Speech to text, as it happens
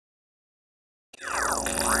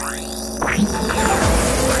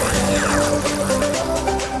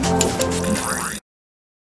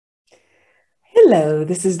Hello,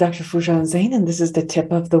 this is Dr. Foojan Zeine, and this is the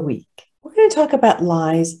tip of the week. We're going to talk about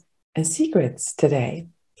lies and secrets today.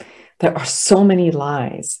 There are so many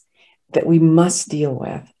lies that we must deal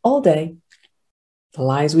with all day. The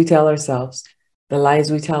lies we tell ourselves, the lies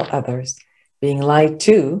we tell others, being lied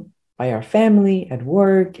to by our family, at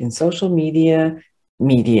work, in social media,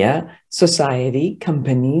 society,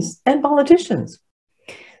 companies, and politicians.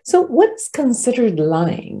 So what's considered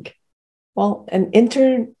lying? Well,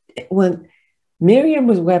 when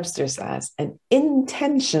Merriam-Webster says an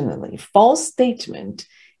intentionally false statement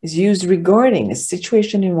is used regarding a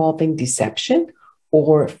situation involving deception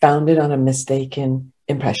or founded on a mistaken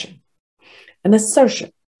impression. An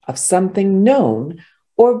assertion of something known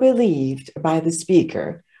or believed by the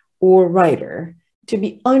speaker or writer to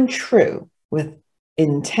be untrue with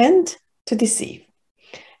intent to deceive,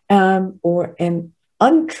 or an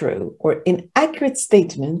untrue or inaccurate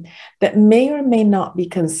statement that may or may not be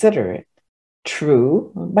considered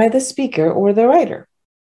true by the speaker or the writer.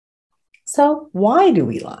 So why do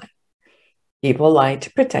we lie? People lie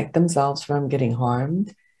to protect themselves from getting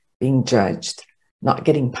harmed, being judged, not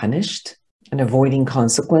getting punished, and avoiding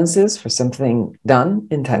consequences for something done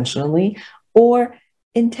intentionally or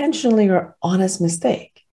honest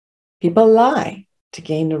mistake. People lie to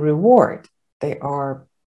gain a reward they are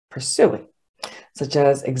pursuing, such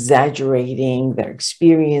as exaggerating their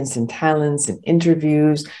experience and talents in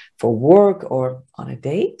interviews for work or on a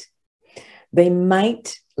date. They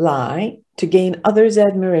might lie to gain others'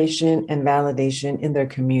 admiration and validation in their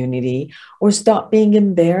community, or stop being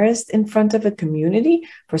embarrassed in front of a community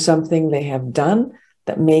for something they have done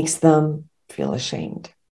that makes them feel ashamed.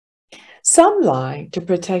 Some lie to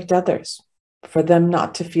protect others, for them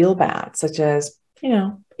not to feel bad, such as,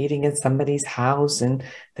 eating at somebody's house and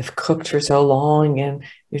they've cooked for so long and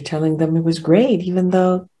you're telling them it was great, even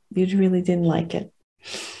though you really didn't like it.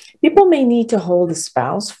 People may need to hold a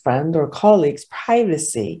spouse, friend, or colleague's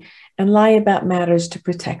privacy and lie about matters to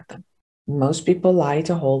protect them. Most people lie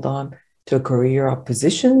to hold on to a career of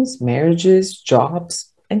positions, marriages,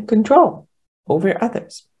 jobs, and control over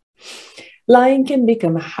others. Lying can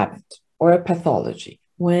become a habit or a pathology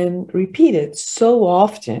when repeated so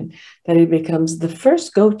often that it becomes the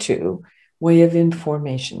first go-to way of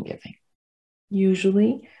information giving.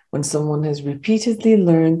 Usually, when someone has repeatedly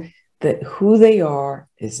learned that who they are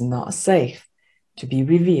is not safe to be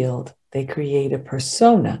revealed, they create a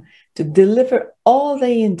persona to deliver all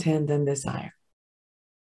they intend and desire.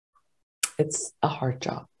 It's a hard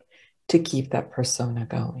job to keep that persona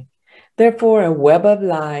going. Therefore, a web of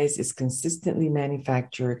lies is consistently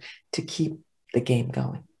manufactured to keep the game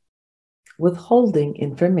going. Withholding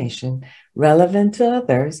information relevant to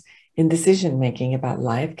others in decision-making about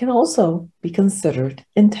life can also be considered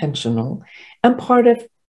intentional and part of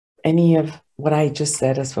any of what I just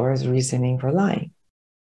said as far as reasoning for lying.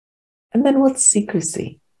 And then what's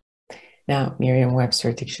secrecy? Now,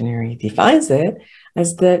 Merriam-Webster Dictionary defines it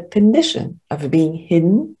as the condition of being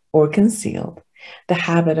hidden or concealed, the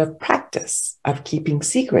habit of practice of keeping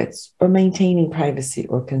secrets or maintaining privacy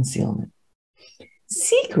or concealment.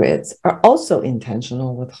 Secrets are also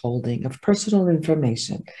intentional withholding of personal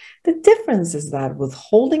information. The difference is that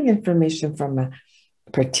withholding information from a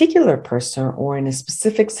particular person or in a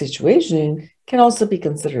specific situation can also be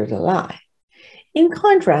considered a lie. In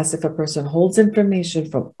contrast, if a person holds information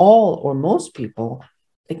from all or most people,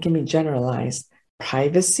 it can be generalized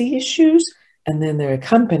privacy issues, and then they're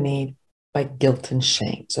accompanied by guilt and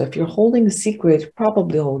shame. So if you're holding a secret, you're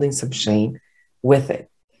probably holding some shame with it.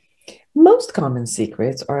 Most common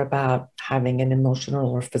secrets are about having an emotional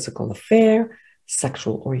or physical affair,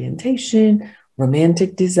 sexual orientation,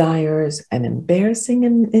 romantic desires, an embarrassing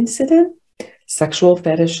incident, sexual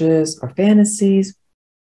fetishes or fantasies,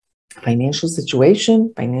 financial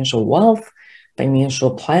situation, financial wealth,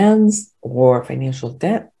 financial plans or financial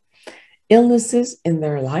debt, illnesses in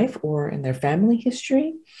their life or in their family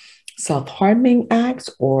history, self-harming acts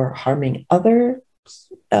or harming others,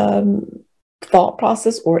 thought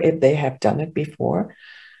process, or if they have done it before,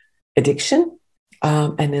 addiction,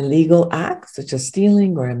 an illegal act such as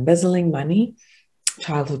stealing or embezzling money,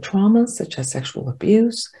 childhood traumas such as sexual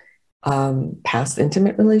abuse, past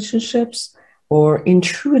intimate relationships, or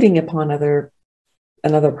intruding upon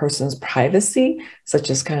another person's privacy,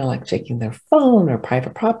 such as kind of like checking their phone or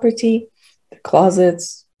private property, the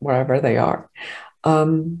closets, wherever they are.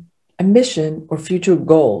 Ambition or future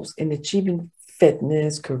goals in achieving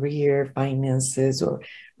fitness, career, finances, or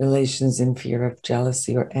relations in fear of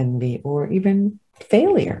jealousy or envy, or even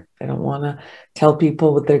failure. They don't want to tell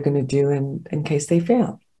people what they're going to do in case they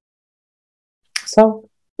fail. So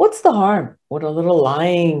what's the harm? What a little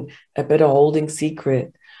lying, a bit of holding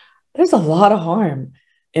secret. There's a lot of harm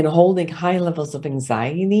in holding high levels of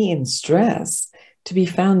anxiety and stress to be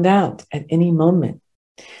found out at any moment.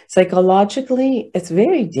 Psychologically, it's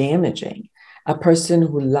very damaging. A person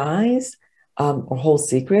who lies or holds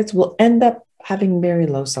secrets will end up having very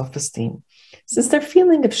low self-esteem, since their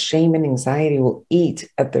feeling of shame and anxiety will eat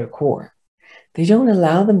at their core. They don't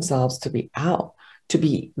allow themselves to be out, to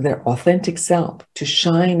be their authentic self, to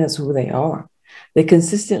shine as who they are. They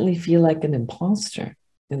consistently feel like an imposter.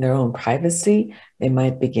 In their own privacy, they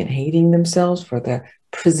might begin hating themselves for the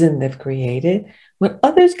prison they've created. When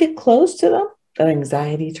others get close to them, that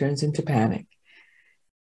anxiety turns into panic.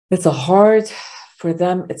 It's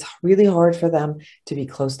really hard for them to be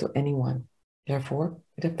close to anyone. Therefore,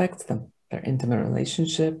 it affects them, their intimate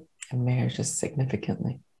relationship and marriages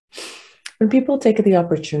significantly. When people take the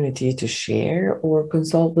opportunity to share or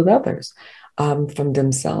consult with others from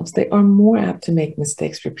themselves, they are more apt to make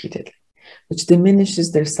mistakes repeatedly, which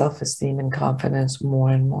diminishes their self-esteem and confidence more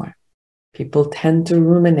and more. People tend to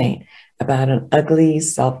ruminate about an ugly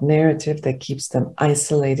self-narrative that keeps them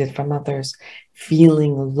isolated from others,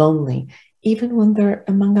 feeling lonely, even when they're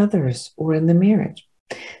among others or in the marriage.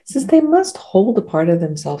 Since they must hold a part of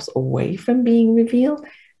themselves away from being revealed,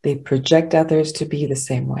 they project others to be the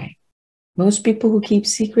same way. Most people who keep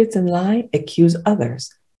secrets and lie accuse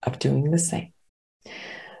others of doing the same.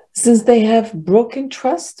 Since they have broken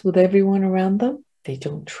trust with everyone around them, they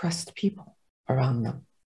don't trust people around them.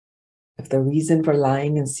 If the reason for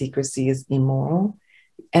lying and secrecy is immoral,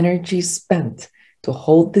 energy spent to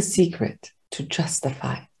hold the secret, to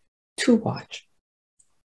justify, to watch,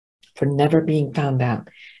 for never being found out,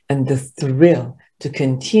 and the thrill to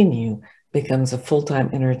continue becomes a full-time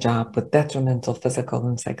inner job with detrimental physical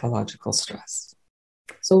and psychological stress.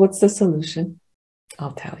 So what's the solution?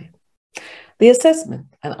 I'll tell you. The assessment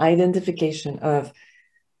and identification of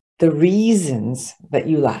the reasons that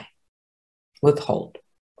you lie, withhold,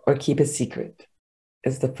 or keep a secret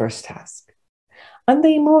is the first task. On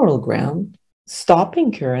the immoral ground,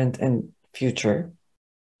 stopping current and future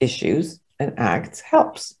issues and acts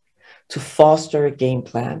helps to foster a game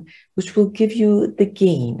plan which will give you the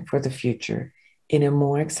gain for the future in a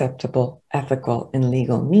more acceptable, ethical, and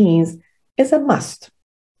legal means is a must.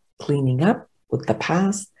 Cleaning up with the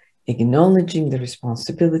past, acknowledging the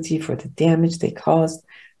responsibility for the damage they caused,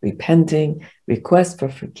 repenting, request for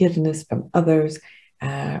forgiveness from others,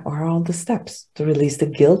 are all the steps to release the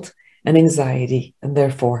guilt and anxiety, and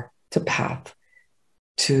therefore to path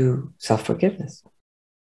to self-forgiveness.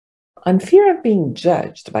 On fear of being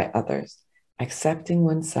judged by others, accepting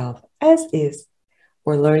oneself as is,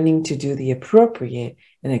 or learning to do the appropriate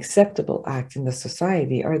and acceptable act in the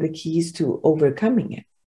society are the keys to overcoming it.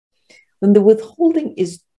 When the withholding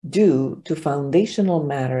is due to foundational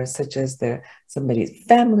matters such as somebody's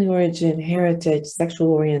family origin, heritage, sexual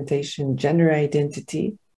orientation, gender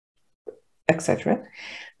identity, etc.,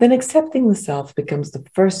 then accepting the self becomes the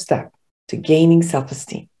first step to gaining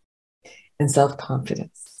self-esteem and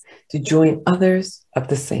self-confidence, to join others of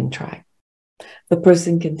the same tribe. The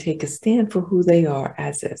person can take a stand for who they are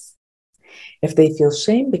as is. If they feel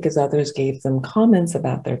shame because others gave them comments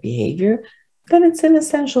about their behavior, then it's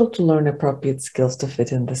essential to learn appropriate skills to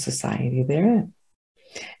fit in the society they're in.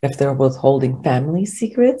 If they're withholding family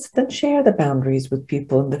secrets, then share the boundaries with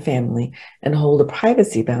people in the family and hold a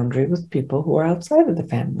privacy boundary with people who are outside of the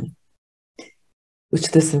family,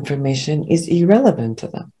 which this information is irrelevant to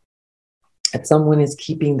them. If someone is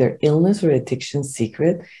keeping their illness or addiction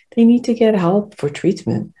secret, they need to get help for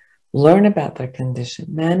treatment, learn about their condition,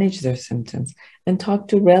 manage their symptoms, and talk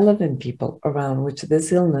to relevant people around which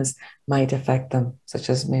this illness might affect them, such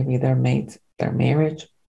as maybe their mate, their marriage,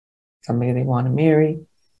 somebody they want to marry,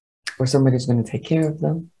 or somebody who's going to take care of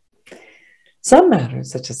them. Some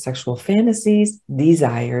matters, such as sexual fantasies,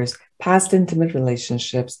 desires, past intimate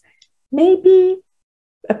relationships, may be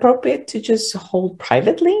appropriate to just hold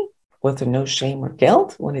privately with no shame or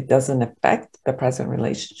guilt when it doesn't affect the present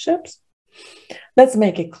relationships. Let's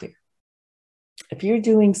make it clear. If you're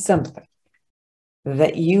doing something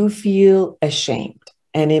that you feel ashamed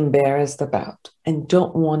and embarrassed about and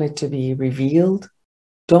don't want it to be revealed,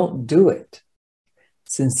 don't do it.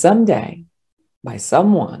 Since someday, by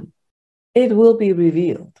someone, it will be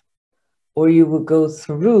revealed, or you will go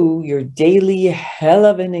through your daily hell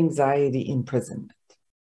of an anxiety imprisonment.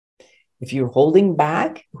 If you're holding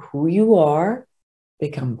back who you are,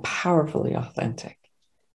 become powerfully authentic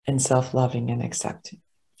and self-loving and accepting.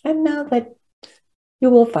 And know that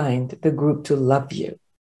you will find the group to love you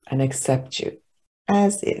and accept you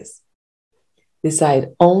as is.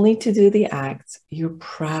 Decide only to do the acts you're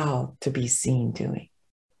proud to be seen doing.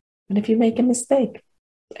 And if you make a mistake,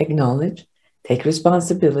 acknowledge, take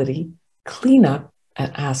responsibility, clean up,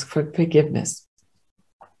 and ask for forgiveness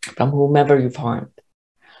from whomever you've harmed.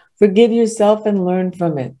 Forgive yourself and learn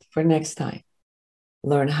from it for next time.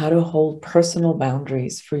 Learn how to hold personal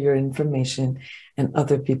boundaries for your information and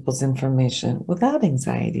other people's information without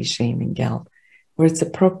anxiety, shame, and guilt, where it's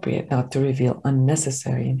appropriate not to reveal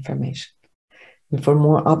unnecessary information. And for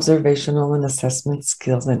more observational and assessment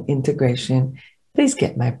skills and integration, please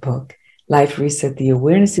get my book, Life Reset, The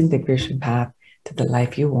Awareness Integration Path to the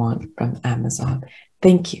Life You Want, from Amazon.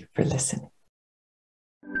 Thank you for listening.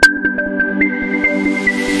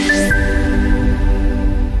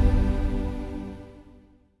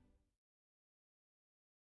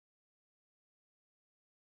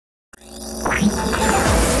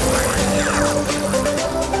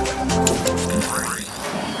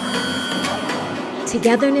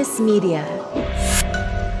 Togetherness Media.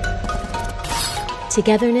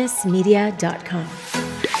 Togethernessmedia.com.